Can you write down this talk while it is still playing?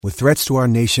With threats to our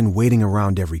nation waiting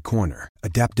around every corner,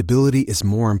 adaptability is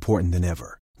more important than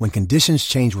ever. When conditions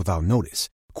change without notice,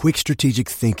 quick strategic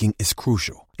thinking is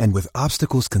crucial. And with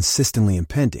obstacles consistently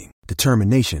impending,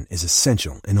 determination is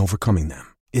essential in overcoming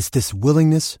them. It's this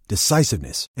willingness,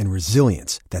 decisiveness, and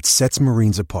resilience that sets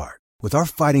Marines apart. With our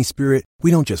fighting spirit, we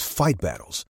don't just fight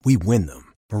battles, we win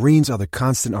them. Marines are the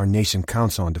constant our nation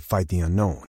counts on to fight the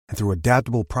unknown. And through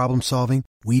adaptable problem solving,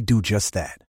 we do just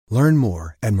that. Learn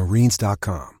more at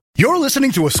marines.com. You're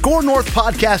listening to a Score North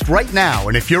podcast right now,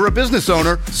 and if you're a business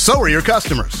owner, so are your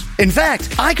customers. In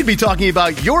fact, I could be talking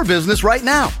about your business right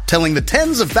now, telling the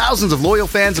tens of thousands of loyal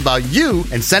fans about you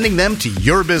and sending them to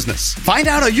your business. Find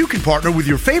out how you can partner with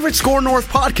your favorite Score North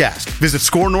podcast. Visit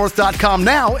scorenorth.com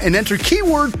now and enter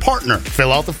keyword partner.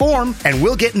 Fill out the form, and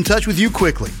we'll get in touch with you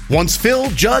quickly. Once Phil,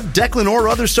 Judd, Declan, or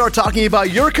others start talking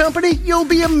about your company, you'll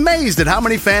be amazed at how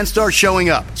many fans start showing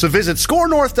up. So visit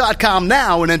scorenorth.com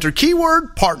now and enter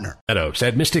keyword partner. Meadows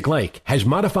at Mystic Lake has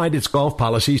modified its golf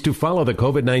policies to follow the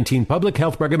COVID-19 public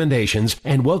health recommendations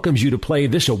and welcomes you to play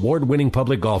this award-winning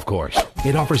public golf course.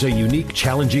 It offers a unique,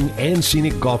 challenging, and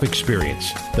scenic golf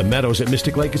experience. The Meadows at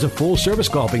Mystic Lake is a full-service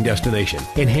golfing destination,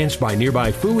 enhanced by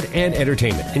nearby food and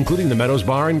entertainment, including the Meadows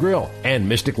Bar and Grill and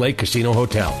Mystic Lake Casino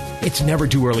Hotel. It's never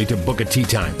too early to book a tee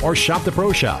time or shop the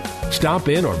pro shop. Stop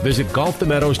in or visit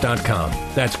golfthemeadows.com.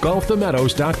 That's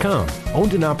golfthemeadows.com.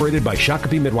 Owned and operated by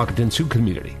Shakopee Midwauketon Sioux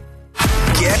Community.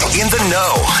 Get in the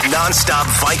know. Non-stop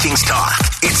Vikings talk.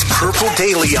 It's Purple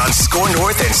Daily on Score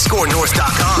North and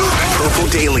ScoreNorth.com. Purple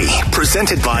Daily,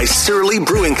 presented by Surly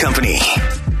Brewing Company.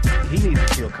 He needs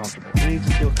to feel comfortable. He needs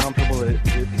to feel comfortable that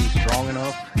he's strong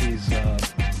enough.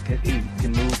 He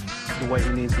can move the way he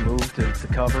needs to move to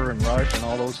cover and rush and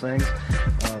all those things.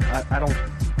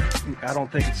 I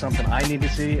don't think it's something I need to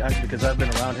see because I've been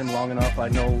around him long enough. I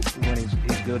know when he's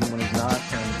good and when he's not,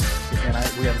 and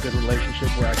we have a good relationship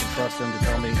where I can trust him to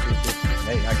tell me,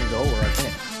 hey, I can go or I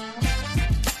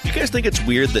can't. You guys think it's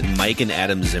weird that Mike and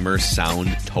Adam Zimmer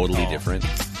sound totally different?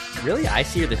 Really, I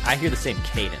hear the same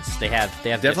cadence. They have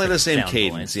definitely the same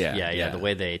cadence. Yeah, the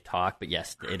way they talk. But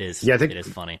yes, it is. Yeah, it is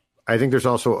funny. I think there's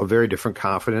also a very different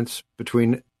confidence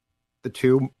between the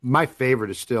two. My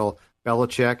favorite is still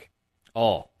Belichick.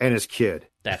 And his kid.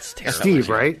 That's terrible. Steve,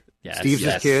 right? Yeah, Steve's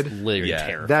his kid. Literally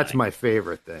terrifying. That's my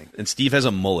favorite thing. And Steve has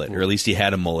a mullet, or at least he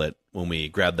had a mullet when we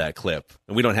grabbed that clip.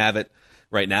 And we don't have it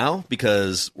right now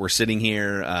because we're sitting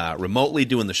here remotely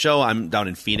doing the show. I'm down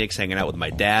in Phoenix hanging out with my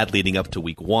dad leading up to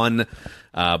week 1.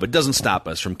 But it doesn't stop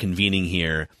us from convening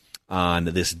here on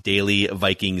this daily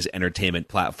Vikings entertainment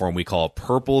platform we call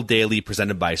Purple Daily,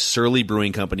 presented by Surly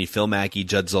Brewing Company. Phil Mackey,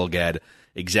 Judd Zulgad,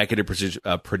 executive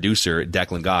producer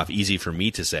Declan Goff. Easy for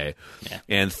me to say. Yeah.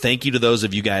 And thank you to those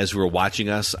of you guys who are watching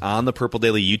us on the Purple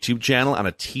Daily YouTube channel on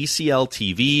a TCL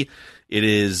TV. It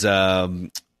is a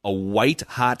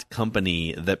white-hot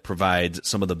company that provides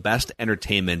some of the best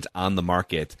entertainment on the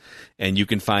market, and you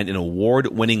can find an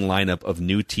award-winning lineup of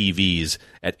new TVs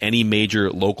at any major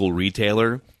local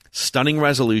retailer. Stunning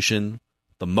resolution,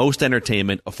 the most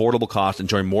entertainment, affordable cost.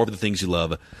 Enjoy more of the things you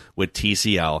love with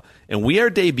TCL. And we are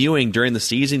debuting during the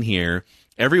season here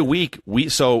every week.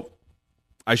 So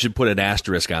I should put an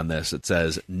asterisk on this. It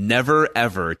says, never,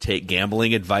 ever take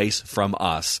gambling advice from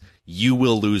us. You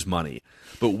will lose money.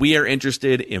 But we are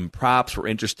interested in props. We're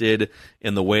interested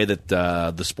in the way that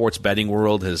the sports betting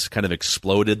world has kind of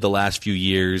exploded the last few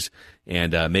years.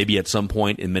 And maybe at some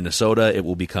point in Minnesota, it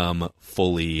will become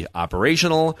fully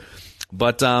operational.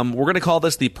 But we're going to call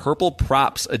this the Purple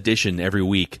Props edition every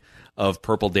week of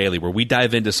Purple Daily, where we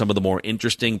dive into some of the more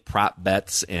interesting prop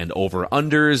bets and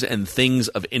over-unders and things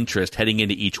of interest heading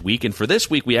into each week. And for this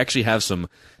week, we actually have some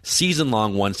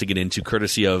season-long ones to get into,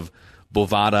 courtesy of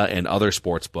Bovada and other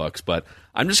sports books. But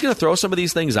I'm just going to throw some of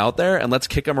these things out there, and let's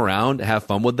kick them around, have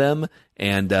fun with them.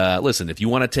 And listen, if you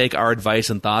want to take our advice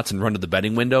and thoughts and run to the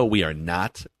betting window, we are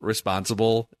not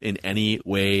responsible in any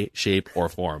way, shape, or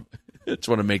form. I just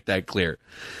want to make that clear.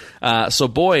 So,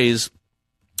 boys,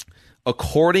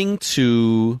 according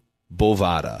to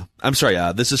Bovada,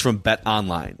 this is from Bet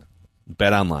Online.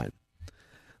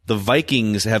 The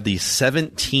Vikings have the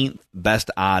 17th best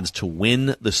odds to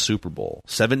win the Super Bowl.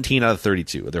 17 out of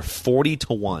 32. They're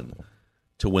 40-1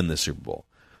 to win the Super Bowl.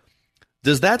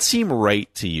 Does that seem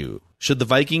right to you? Should the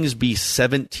Vikings be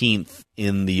 17th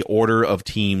in the order of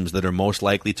teams that are most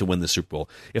likely to win the Super Bowl?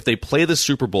 If they play the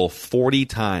Super Bowl 40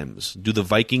 times, do the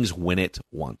Vikings win it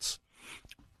once?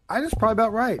 I think it's probably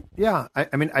about right. Yeah.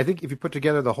 I mean, I think if you put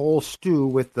together the whole stew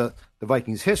with the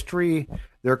Vikings' history,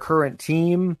 their current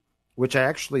team, which I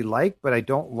actually like, but I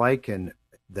don't like, and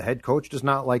the head coach does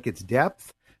not like its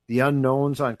depth, the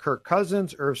unknowns on Kirk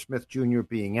Cousins, Irv Smith Jr.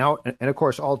 being out, and of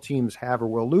course, all teams have or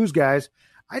will lose guys.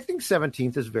 I think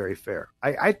 17th is very fair.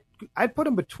 I'd put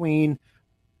them between,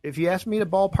 if you ask me to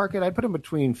ballpark it, I'd put them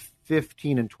between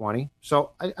 15 and 20.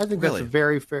 So I think that's a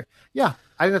very fair. Yeah,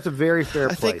 I think that's a very fair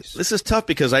place. Think this is tough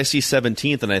because I see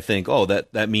 17th and I think, oh,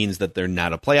 that means that they're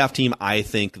not a playoff team. I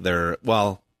think they're,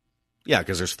 well, yeah,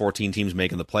 because there's 14 teams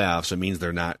making the playoffs. So it means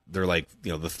they're not. They're like,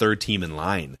 you know, the third team in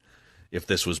line. If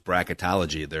this was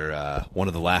bracketology, they're one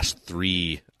of the last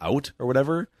 3 out or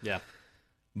whatever. Yeah.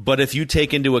 But if you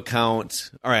take into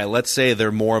account, all right, let's say they're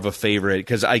more of a favorite,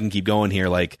 because I can keep going here,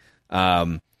 like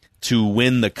to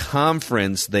win the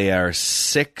conference, they are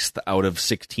 6th out of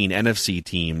 16 NFC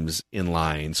teams in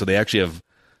line. So they actually have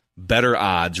better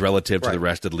odds relative to the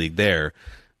rest of the league there.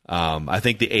 I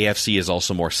think the AFC is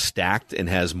also more stacked and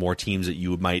has more teams that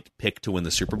you might pick to win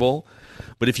the Super Bowl.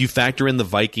 But if you factor in the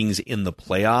Vikings in the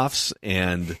playoffs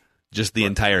and just the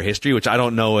entire history, which I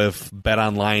don't know if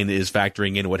BetOnline is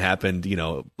factoring in what happened. You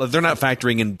know, they're not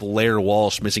factoring in Blair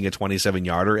Walsh missing a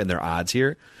 27-yarder in their odds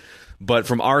here. But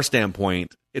from our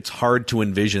standpoint, it's hard to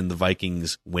envision the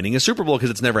Vikings winning a Super Bowl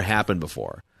because it's never happened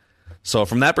before. So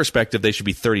from that perspective, they should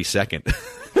be 32nd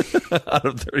out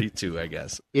of 32, I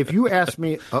guess. If you ask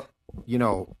me, you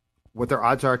know, what their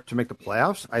odds are to make the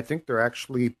playoffs, I think they're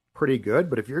actually pretty good.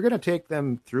 But if you're going to take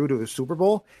them through to a Super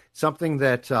Bowl, something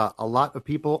that a lot of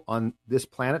people on this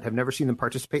planet have never seen them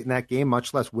participate in that game,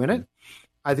 much less win it,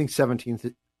 I think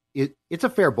 17th, it's a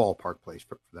fair ballpark place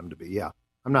for them to be. Yeah,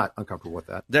 I'm not uncomfortable with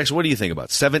that. Dex, what do you think about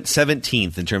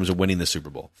 17th in terms of winning the Super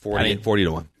Bowl? 40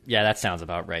 to 1. Yeah, that sounds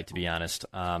about right, to be honest.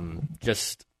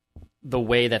 Just the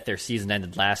way that their season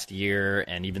ended last year,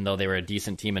 and even though they were a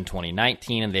decent team in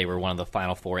 2019 and they were one of the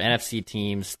Final Four NFC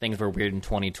teams, things were weird in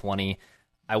 2020.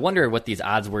 I wonder what these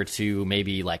odds were to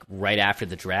maybe like right after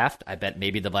the draft. I bet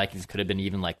maybe the Vikings could have been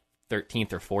even like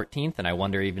 13th or 14th, and I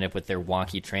wonder even if with their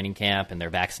wonky training camp and their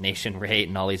vaccination rate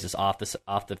and all these just off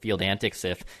the field antics,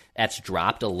 if that's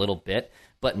dropped a little bit.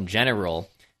 But in general,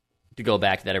 to go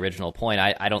back to that original point,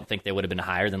 I don't think they would have been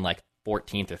higher than like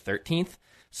 14th or 13th.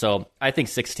 So I think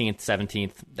 16th,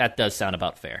 17th, that does sound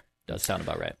about fair. Does sound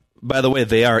about right. By the way,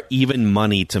 they are even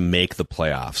money to make the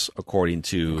playoffs, according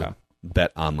to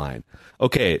BetOnline.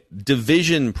 Okay,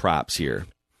 division props here.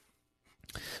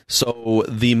 So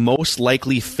the most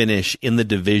likely finish in the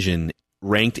division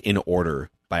ranked in order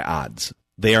by odds.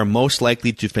 They are most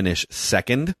likely to finish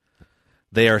second.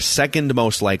 They are second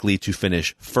most likely to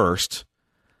finish first.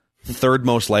 Third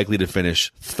most likely to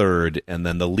finish third. And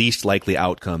then the least likely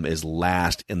outcome is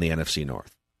last in the NFC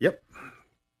North. Yep.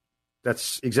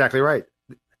 That's exactly right.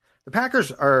 The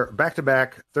Packers are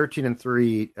back-to-back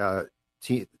 13-3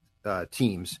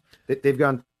 teams. They've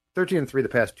gone 13-3 the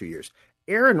past 2 years.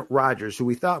 Aaron Rodgers, who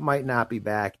we thought might not be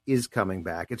back, is coming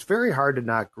back. It's very hard to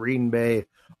knock Green Bay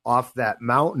off that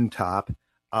mountaintop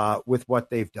with what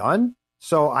they've done.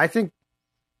 So I think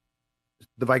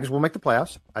the Vikings will make the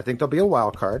playoffs. I think they'll be a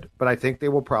wild card, but I think they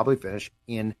will probably finish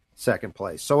in second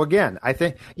place. So again, I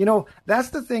think, you know, that's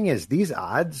the thing is these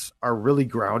odds are really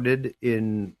grounded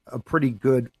in a pretty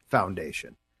good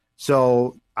foundation.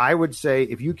 So I would say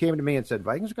if you came to me and said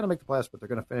Vikings are going to make the playoffs, but they're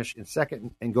going to finish in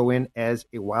second and go in as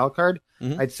a wild card,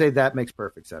 I'd say that makes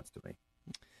perfect sense to me.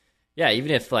 Yeah,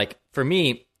 even if like for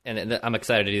me, and I'm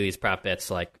excited to do these prop bets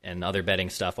like and other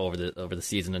betting stuff over the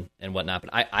season and whatnot.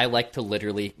 But I like to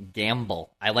literally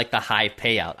gamble. I like the high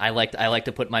payout. I like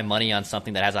to put my money on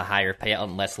something that has a higher payout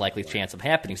and less likely chance of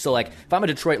happening. So like if I'm a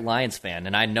Detroit Lions fan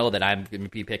and I know that I'm going to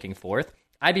be picking fourth,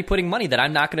 I'd be putting money that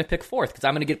I'm not going to pick fourth because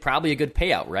I'm going to get probably a good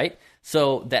payout, right?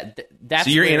 So that's so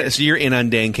you're in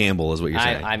on Dan Campbell, is what you're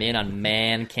saying. I'm in on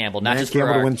Man Campbell, not Man just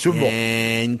Campbell for to win Super Bowl.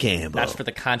 Dan Campbell. That's for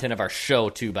the content of our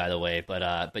show too, by the way.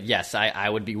 But yes, I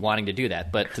would be wanting to do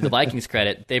that. But to the Vikings'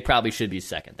 credit, they probably should be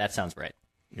second. That sounds right.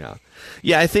 Yeah.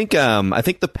 I think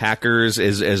the Packers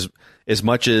is as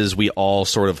much as we all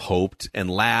sort of hoped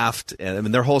and laughed. And I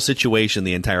mean, their whole situation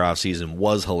the entire offseason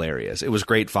was hilarious. It was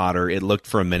great fodder. It looked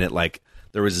for a minute like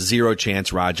there was zero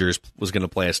chance Rodgers was going to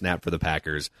play a snap for the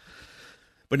Packers.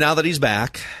 But now that he's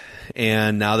back,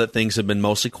 and now that things have been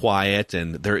mostly quiet,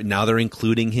 and they're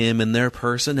including him in their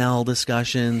personnel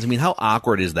discussions. I mean, how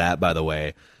awkward is that, by the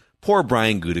way? Poor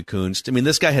Brian Gutekunst. I mean,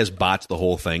 this guy has botched the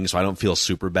whole thing, so I don't feel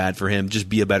super bad for him. Just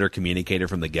be a better communicator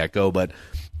from the get-go. But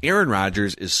Aaron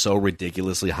Rodgers is so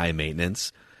ridiculously high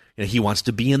maintenance. You know, he wants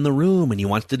to be in the room, and he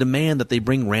wants to demand that they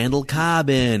bring Randall Cobb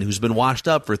in, who's been washed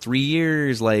up for 3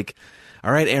 years. Like,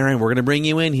 all right, Aaron, we're going to bring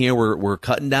you in here. We're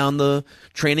cutting down the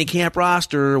training camp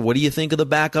roster. What do you think of the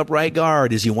backup right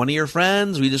guard? Is he one of your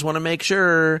friends? We just want to make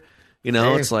sure. You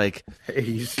know, it's like,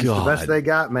 he's the best they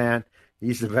got, man.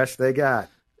 He's the best they got.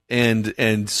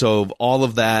 And so all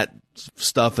of that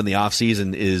stuff in the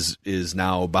offseason is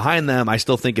now behind them. I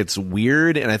still think it's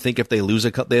weird, and I think if they lose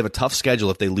they have a tough schedule.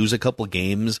 If they lose a couple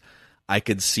games, I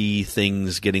could see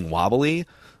things getting wobbly.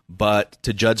 But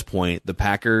to Judd's point, the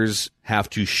Packers have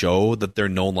to show that they're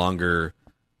no longer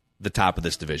the top of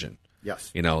this division.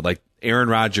 Yes. Like Aaron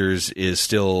Rodgers is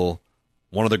still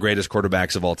one of the greatest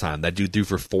quarterbacks of all time. That dude threw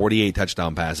for 48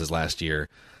 touchdown passes last year.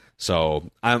 So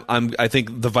I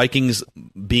think the Vikings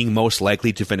being most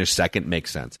likely to finish second makes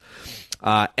sense.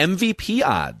 MVP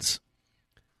odds.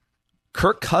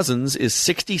 Kirk Cousins is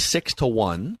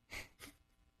 66-1.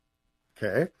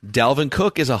 Okay. Dalvin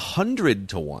Cook is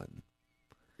 100-1.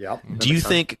 Yep. Do you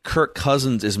think Kirk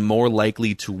Cousins is more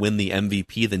likely to win the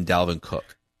MVP than Dalvin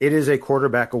Cook? It is a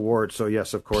quarterback award, so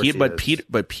yes, of course.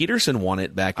 But Peterson won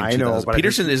it back in 2000. I know, but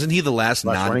Peterson, isn't he the last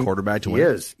non-quarterback to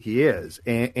win? He is.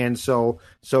 And so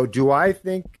do I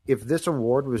think if this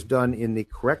award was done in the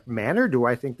correct manner, do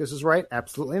I think this is right?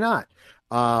 Absolutely not.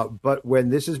 But when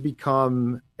this has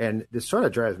become, and this sort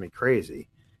of drives me crazy,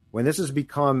 when this has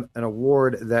become an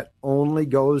award that only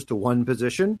goes to one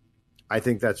position, I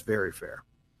think that's very fair.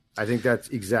 I think that's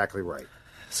exactly right.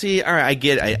 See, all right,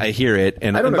 I hear it,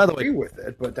 and I don't by agree the way, with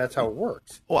it, but that's how it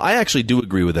works. Well, I actually do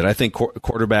agree with it. I think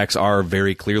quarterbacks are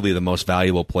very clearly the most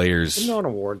valuable players. It's not an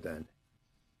award then.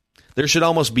 There should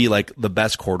almost be like the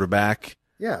best quarterback.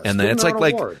 Yeah, and then it's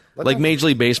like Major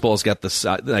League Baseball's got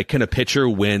the like, can a pitcher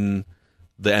win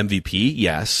the MVP?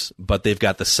 Yes, but they've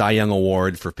got the Cy Young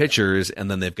Award for pitchers, and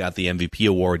then they've got the MVP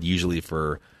award usually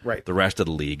for the rest of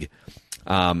the league.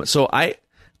 So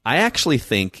I actually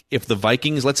think if the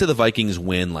Vikings, let's say the Vikings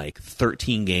win like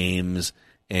 13 games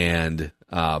and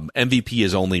MVP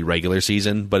is only regular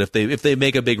season, but if they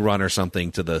make a big run or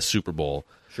something to the Super Bowl,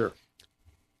 sure.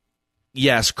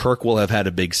 Yes, Kirk will have had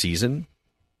a big season.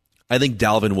 I think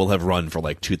Dalvin will have run for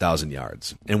like 2,000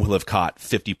 yards and will have caught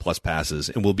 50-plus passes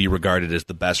and will be regarded as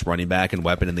the best running back and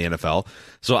weapon in the NFL.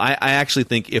 So I actually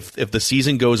think if the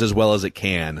season goes as well as it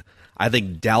can, I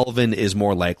think Dalvin is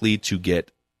more likely to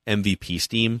get MVP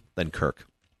steam than Kirk.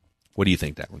 What do you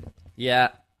think, Dalvin? Yeah,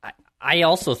 I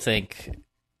also think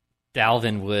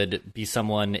Dalvin would be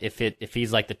someone if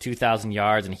he's like the 2,000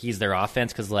 yards and he's their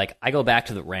offense, because like I go back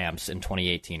to the Rams in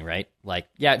 2018, right? Like,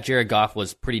 yeah, Jared Goff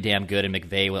was pretty damn good and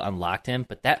McVay unlocked him,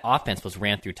 but that offense was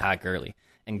ran through Todd Gurley,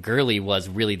 and Gurley was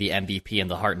really the MVP and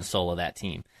the heart and soul of that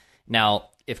team. Now,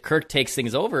 if Kirk takes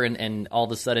things over and all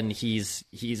of a sudden he's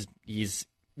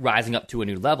rising up to a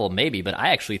new level, maybe, but I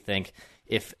actually think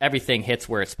if everything hits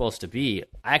where it's supposed to be,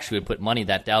 I actually would put money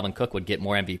that Dalvin Cook would get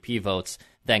more MVP votes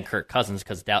than Kirk Cousins,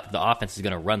 because the offense is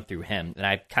going to run through him. And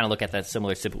I kind of look at that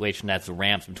similar situation as the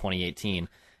Rams from 2018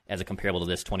 as a comparable to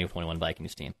this 2021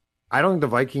 Vikings team. I don't think the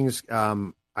Vikings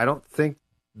I don't think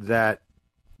that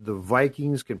the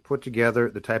Vikings can put together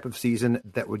the type of season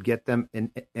that would get them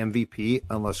an MVP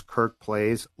unless Kirk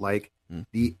plays like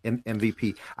the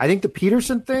MVP. I think the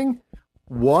Peterson thing,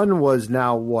 one was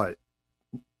now what,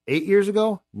 8 years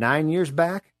ago, 9 years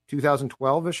back,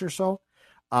 2012-ish or so.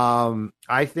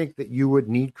 I think that you would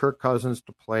need Kirk Cousins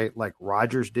to play like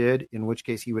Rodgers did, in which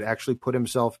case he would actually put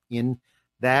himself in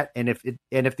that. And if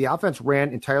the offense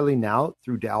ran entirely now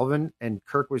through Dalvin and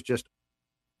Kirk was just,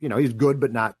 he's good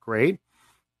but not great,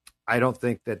 I don't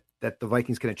think that the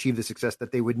Vikings can achieve the success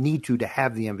that they would need to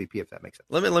have the MVP, if that makes sense.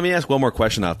 Let me ask one more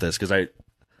question off this, because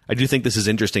I do think this is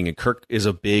interesting, and Kirk is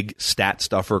a big stat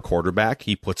stuffer quarterback.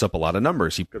 He puts up a lot of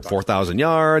numbers. He 4,000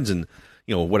 yards and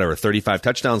 35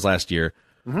 touchdowns last year.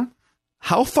 Mm-hmm.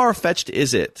 How far-fetched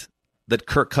is it that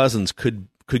Kirk Cousins could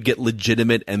get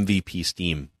legitimate MVP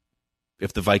steam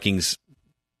if the Vikings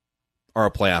are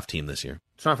a playoff team this year?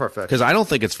 It's not far-fetched. Because I don't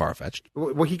think it's far-fetched.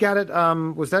 Well, he got it,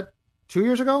 was that 2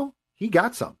 years ago? He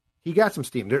got some. He got some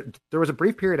steam. There was a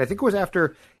brief period, I think it was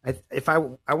after,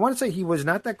 I want to say he was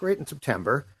not that great in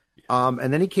September,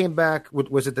 and then he came back,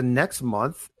 was it the next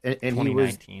month? And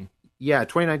 2019. He was,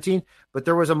 2019. But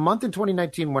there was a month in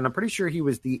 2019 when I'm pretty sure he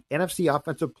was the NFC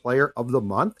Offensive Player of the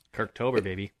Month. Kirktober,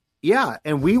 baby. Yeah,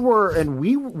 and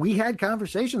we had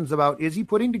conversations about, is he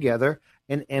putting together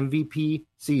an MVP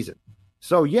season?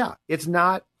 So yeah, it's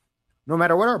not, no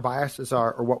matter what our biases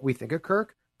are or what we think of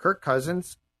Kirk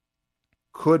Cousins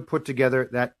could put together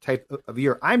that type of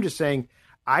year. I'm just saying,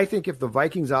 I think if the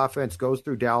Vikings offense goes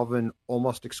through Dalvin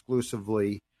almost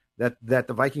exclusively, that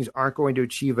the Vikings aren't going to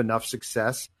achieve enough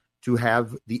success to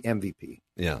have the MVP.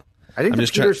 Yeah. I think the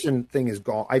Peterson thing is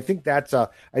gone. I think that's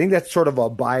sort of a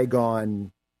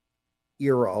bygone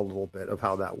era a little bit of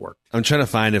how that worked. I'm trying to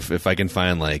find if I can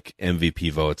find like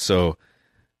MVP votes. So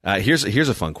here's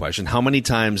a fun question. How many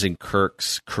times in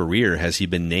Kirk's career has he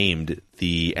been named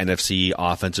the NFC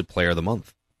Offensive Player of the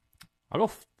Month? I'll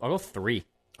go 3.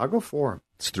 I'll go 4.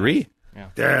 It's 3. Yeah,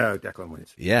 Declan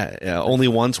wins. Yeah, only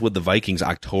once with the Vikings,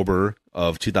 October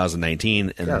of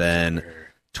 2019, and then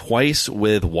twice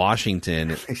with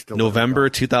Washington, November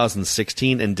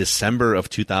 2016 and December of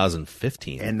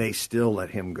 2015. And they still let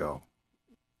him go.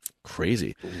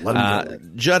 Crazy.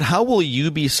 Judd, how will you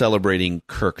be celebrating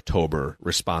Kirktober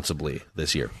responsibly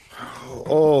this year?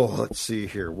 Oh, let's see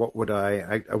here. What would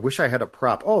I wish I had a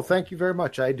prop. Oh, thank you very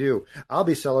much. I do. I'll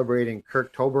be celebrating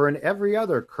Kirktober and every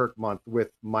other Kirk month with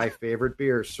my favorite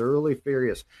beer, Surly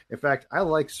Furious. In fact, I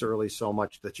like Surly so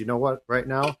much that, you know what, right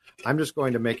now, I'm just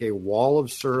going to make a wall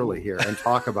of Surly here and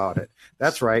talk about it.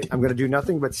 That's right. I'm going to do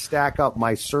nothing but stack up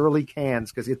my Surly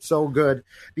cans because it's so good.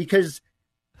 Because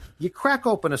you crack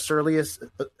open a Surly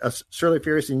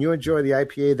Furious and you enjoy the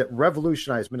IPA that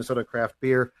revolutionized Minnesota craft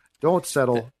beer. Don't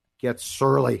settle. Get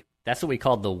Surly. That's what we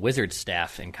called the wizard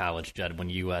staff in college, Judd,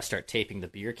 when you start taping the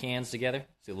beer cans together.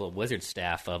 See, a little wizard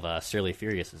staff of Surly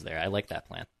Furious is there. I like that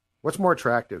plan. What's more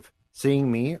attractive,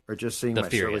 seeing me or just seeing my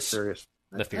Furious. Surly Furious?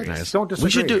 The Furious. Nice. Don't disagree.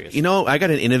 We should do, I got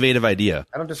an innovative idea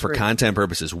I don't disagree. for content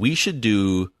purposes. We should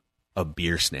do a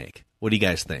beer snake. What do you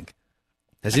guys think?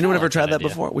 Has anyone ever tried that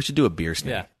before? We should do a beer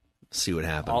snake. Yeah. See what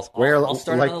happens. I'll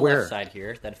start on the left side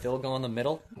here. Then Phil go in the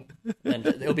middle. And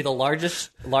it'll be the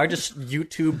largest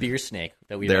YouTube beer snake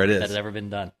that has ever been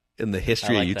done in the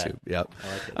history of YouTube. That.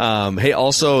 Yep. Hey,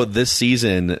 also this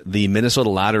season, the Minnesota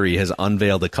Lottery has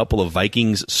unveiled a couple of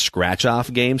Vikings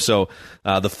scratch-off games. So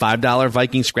the $5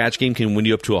 Viking scratch game can win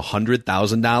you up to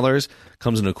 $100,000.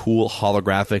 Comes in a cool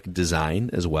holographic design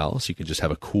as well, so you can just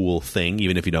have a cool thing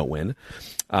even if you don't win.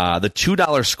 The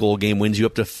 $2 Skull game wins you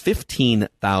up to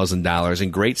 $15,000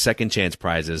 in great second chance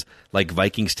prizes like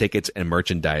Vikings tickets and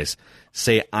merchandise.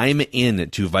 Say I'm in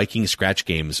to Viking scratch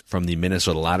games from the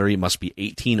Minnesota Lottery. Must be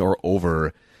 18 or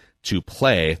over to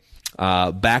play.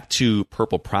 Back to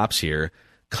purple props here.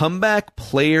 Comeback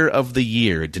player of the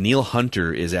year, Danielle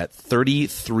Hunter, is at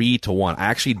 33-1. I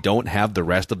actually don't have the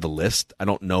rest of the list. I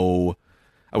don't know.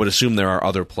 I would assume there are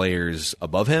other players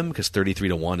above him because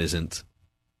 33-1 isn't,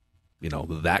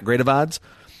 that great of odds.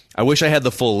 I wish I had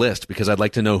the full list because I'd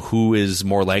like to know who is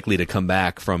more likely to come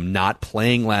back from not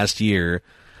playing last year.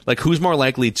 Like, who's more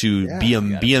likely to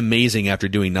be amazing after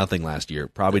doing nothing last year?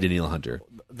 Probably Danielle Hunter.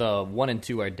 The 1 and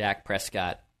 2 are Dak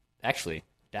Prescott. Actually,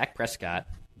 Dak Prescott,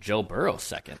 Joe Burrow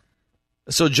second.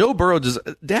 So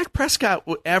Dak Prescott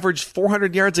averaged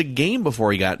 400 yards a game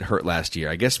before he got hurt last year.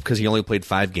 I guess because he only played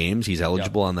 5 games, he's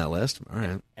eligible on that list. All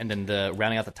right. And then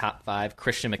rounding out the top 5,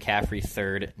 Christian McCaffrey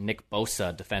third, Nick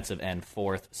Bosa defensive end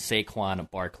fourth, Saquon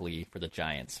Barkley for the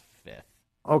Giants fifth.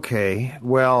 Okay,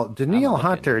 well, Danielle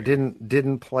Hunter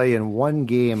didn't play in one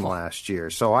game last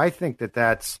year, so I think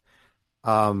that's.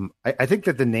 I think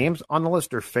that the names on the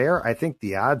list are fair. I think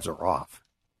the odds are off.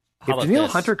 If Danielle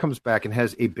Hunter comes back and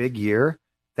has a big year,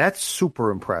 that's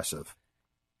super impressive.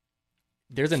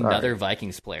 There's another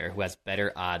Vikings player who has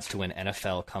better odds to win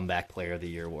NFL Comeback Player of the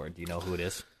Year award. Do you know who it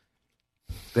is?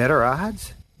 Better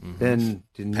odds than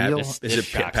Danielle? Is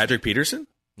it Patrick Peterson?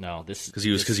 No, this because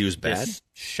he was bad. This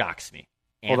shocks me.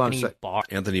 Hold on a sec.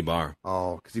 Anthony Barr.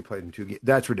 Oh, because he played in 2 games.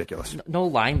 That's ridiculous. No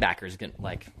linebackers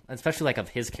especially of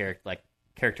his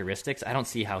characteristics. I don't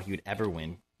see how he would ever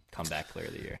win Comeback Player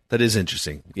of the Year. That is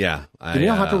interesting. Yeah,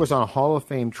 Danielle Hunter was on a Hall of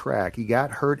Fame track. He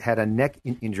got hurt, had a neck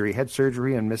injury, had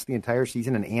surgery, and missed the entire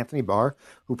season. And Anthony Barr,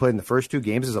 who played in the first 2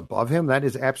 games, is above him. That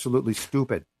is absolutely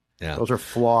stupid. Yeah, those are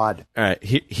flawed. All right,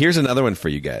 here's another one for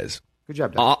you guys. Good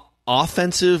job, Doug.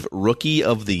 Offensive Rookie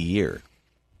of the Year.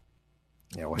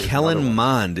 Yeah, Kellen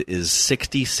Mond is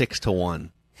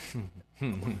 66-1.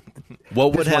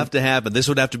 What would have to happen?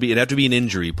 It'd have to be an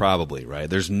injury, probably, right?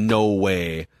 There's no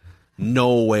way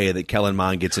that Kellen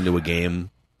Mond gets into a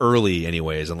game early,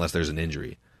 anyways, unless there's an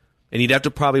injury. And he'd have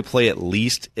to probably play at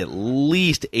least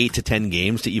 8 to 10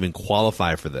 games to even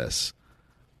qualify for this,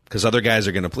 because other guys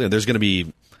are going to play. There's going to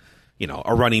be,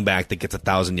 a running back that gets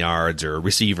 1,000 yards or a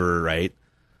receiver, right?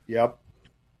 Yep.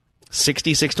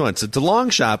 66-1. So it's a long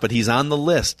shot, but he's on the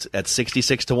list at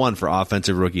 66-1 for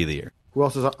Offensive Rookie of the Year. Who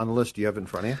else is on the list? Do you have in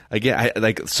front of you?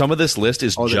 Again, some of this list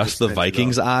is just the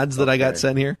Vikings odds that I got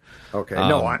sent here. Okay.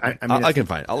 No, I mean, I can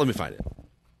find it. Let me find it.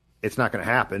 It's not going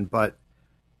to happen, but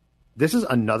this is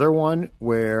another one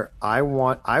where I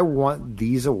want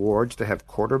these awards to have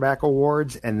quarterback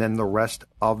awards and then the rest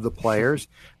of the players,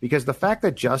 because the fact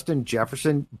that Justin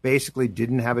Jefferson basically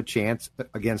didn't have a chance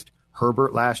against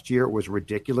Herbert last year was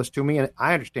ridiculous to me. And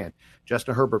I understand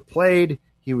Justin Herbert played.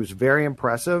 He was very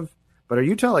impressive. But are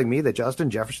you telling me that Justin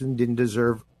Jefferson didn't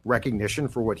deserve recognition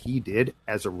for what he did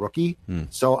as a rookie?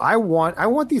 So I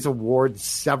want these awards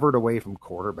severed away from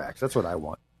quarterbacks. That's what I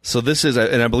want. So this is,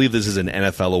 and I believe this is an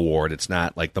NFL award. It's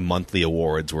not like the monthly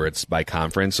awards where it's by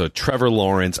conference. So Trevor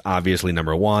Lawrence, obviously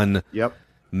number 1. Yep.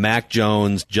 Mac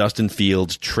Jones, Justin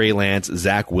Fields, Trey Lance,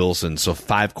 Zach Wilson. So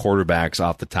 5 quarterbacks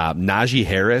off the top. Najee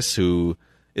Harris, who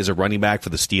is a running back for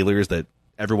the Steelers that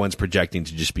everyone's projecting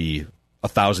to just be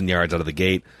 1,000 yards out of the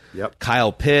gate. Yep.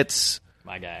 Kyle Pitts.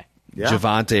 My guy. Yeah.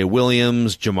 Javonte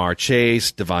Williams, Jamar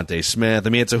Chase, Devontae Smith. I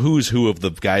mean, it's a who's who of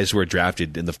the guys who are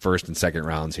drafted in the first and second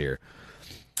rounds here.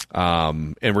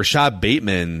 And Rashad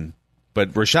Bateman,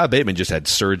 but Rashad Bateman just had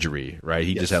surgery, right?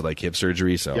 He just had like hip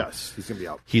surgery, so yes, he's gonna be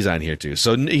out. He's on here too.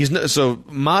 So so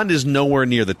Mond is nowhere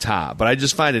near the top, but I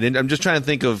just find it. I'm just trying to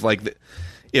think of like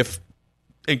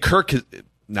and Kirk,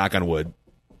 knock on wood,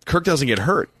 Kirk doesn't get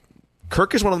hurt.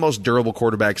 Kirk is one of the most durable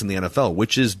quarterbacks in the NFL,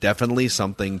 which is definitely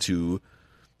something to,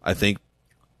 I think,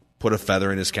 put a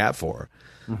feather in his cap for.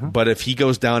 Mm-hmm. But if he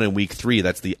goes down in week 3,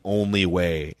 that's the only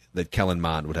way that Kellen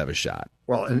Mond would have a shot.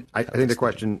 Well, and I think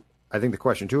the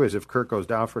question too is if Kirk goes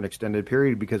down for an extended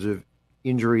period because of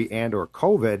injury and or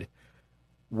COVID,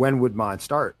 when would Mond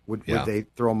start? Would they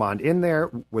throw Mond in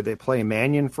there? Would they play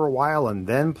Mannion for a while and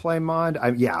then play Mond?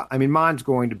 I mean, Mond's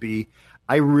going to be.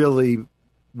 I really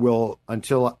will,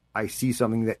 until I see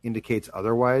something that indicates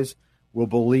otherwise, will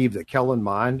believe that Kellen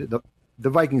Mond, the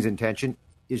Vikings' intention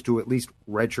is to at least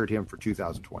redshirt him for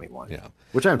 2021. Yeah,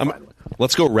 which I'm fine with.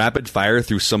 Let's go rapid fire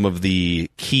through some of the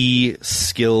key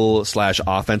skill /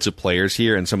 offensive players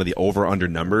here and some of the over/under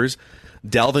numbers.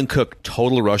 Dalvin Cook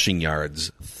total rushing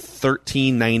yards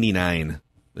 1399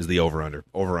 is the over/under.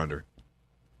 Over/under.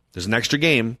 There's an extra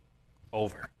game.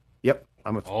 Over. Yep,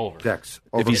 I'm a over. Dex.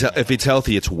 Over. If he's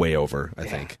healthy, it's way over. I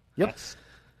think. Yep. That's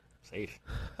safe.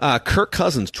 Kirk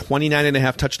Cousins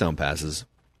 29.5 touchdown passes.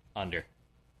 Under.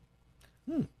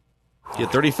 He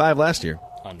had 35 last year.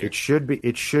 Under. It should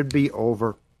be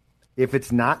over. If it's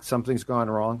not, something's gone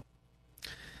wrong.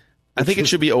 I think it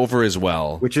should be over as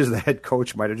well. Which is the head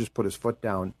coach might have just put his foot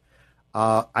down.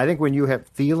 I think when you have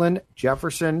Thielen,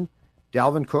 Jefferson,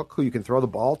 Dalvin Cook, who you can throw the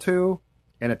ball to,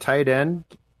 and a tight end,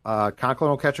 Conklin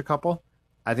will catch a couple.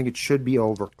 I think it should be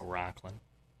over. Rockland.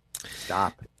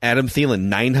 Stop. Adam Thielen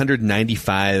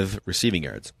 995 receiving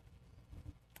yards.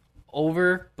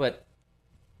 Over, but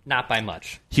not by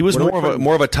much. He was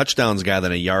more of a touchdowns guy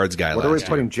than a yards guy. What are we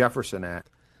putting Jefferson at?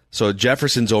 So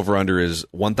Jefferson's over/under is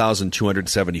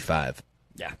 1,275.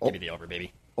 Yeah, give me the over,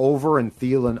 baby. Over and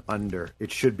Thielen under.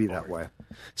 It should be that way.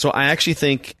 So I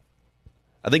think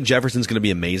Jefferson's going to be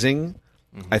amazing.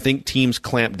 Mm-hmm. I think teams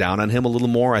clamp down on him a little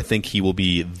more. I think he will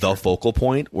be the focal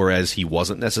point, whereas he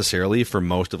wasn't necessarily for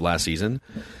most of last season.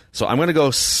 So I'm going to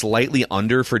go slightly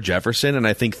under for Jefferson, and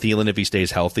I think Thielen, if he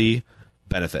stays healthy,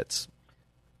 benefits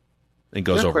and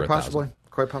goes over 1,000.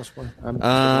 Quite possibly.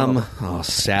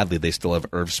 Sadly, they still have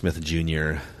Irv Smith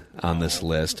Jr. on this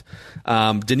list.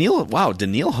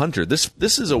 Daniil Hunter.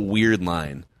 This is a weird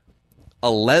line.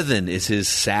 11 is his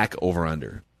sack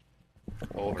over/under.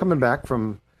 Coming back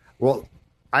from, well,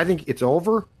 I think it's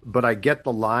over, but I get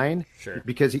the line. Sure.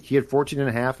 Because he had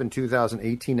 14.5 in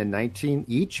 2018 and 19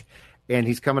 each, and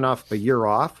he's coming off a year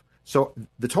off. So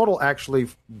the total actually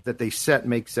that they set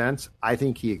makes sense. I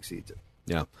think he exceeds it.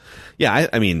 Yeah. Yeah,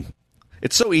 I mean,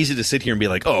 it's so easy to sit here and be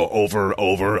like, oh, over,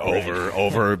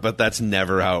 but that's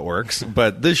never how it works.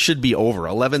 But this should be over.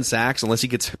 11 sacks, unless he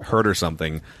gets hurt or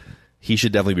something, he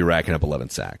should definitely be racking up 11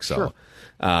 sacks. So, sure.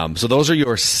 So those are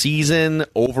your season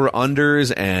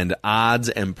over-unders and odds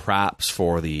and props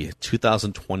for the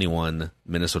 2021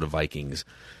 Minnesota Vikings.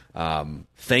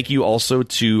 Thank you also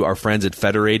to our friends at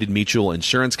Federated Mutual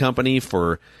Insurance Company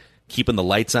for keeping the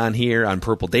lights on here on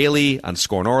Purple Daily, on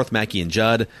Score North, Mackie and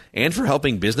Judd, and for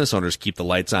helping business owners keep the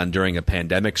lights on during a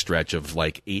pandemic stretch of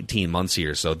like 18 months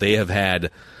here. So they have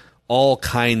had all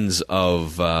kinds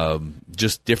of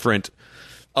just different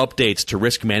updates to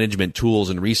risk management tools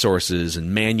and resources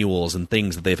and manuals and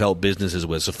things that they've helped businesses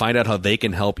with. So find out how they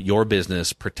can help your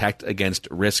business protect against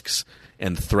risks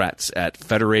and threats at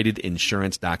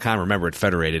federatedinsurance.com. Remember, at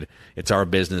Federated, it's our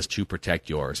business to protect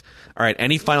yours. All right,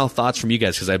 any final thoughts from you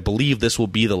guys? Because I believe this will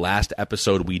be the last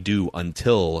episode we do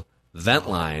until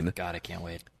Ventline. God, I can't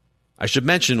wait. I should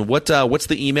mention, what's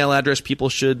the email address people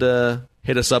should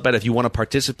hit us up at if you want to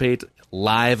participate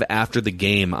live after the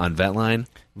game on Ventline?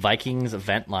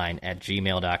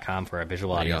 VikingsVentline@gmail.com for our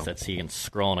visual audience that's seeing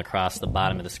scrolling across the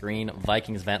bottom of the screen.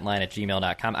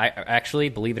 VikingsVentline@gmail.com. I actually,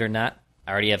 believe it or not,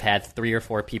 I already have had 3 or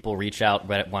 4 people reach out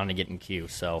wanting to get in queue.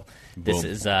 So this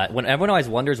is when everyone always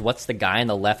wonders what's the guy on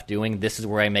the left doing. This is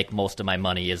where I make most of my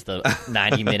money, is the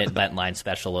 90-minute Ventline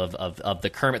special of the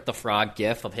Kermit the Frog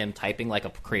gif of him typing like a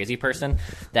crazy person.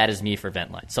 That is me for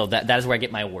Ventline. So that is where I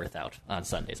get my worth out on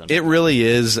Sundays. It really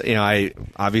is.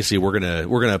 Obviously we're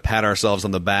gonna pat ourselves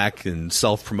on the back and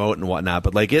self-promote and whatnot,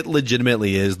 but like, it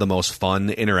legitimately is the most fun,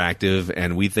 interactive,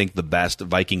 and we think the best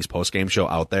Vikings post-game show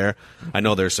out there. I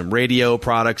know there's some radio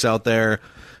products out there,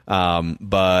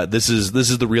 but this is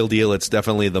the real deal. It's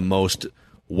definitely the most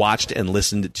watched and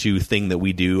listened to thing that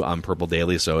we do on Purple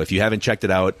Daily. So if you haven't checked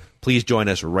it out, please join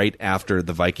us right after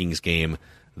the Vikings game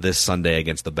this Sunday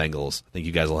against the Bengals. I think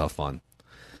you guys will have fun.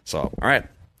 So, all right,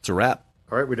 it's a wrap.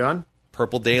 All right, we done?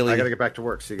 Purple Daily. I got to get back to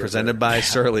work. See you guys presented later. by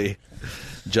Surly.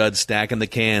 Judd stacking the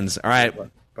cans. All right,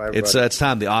 Bye, it's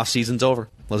time. The off season's over.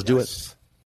 Let's do it.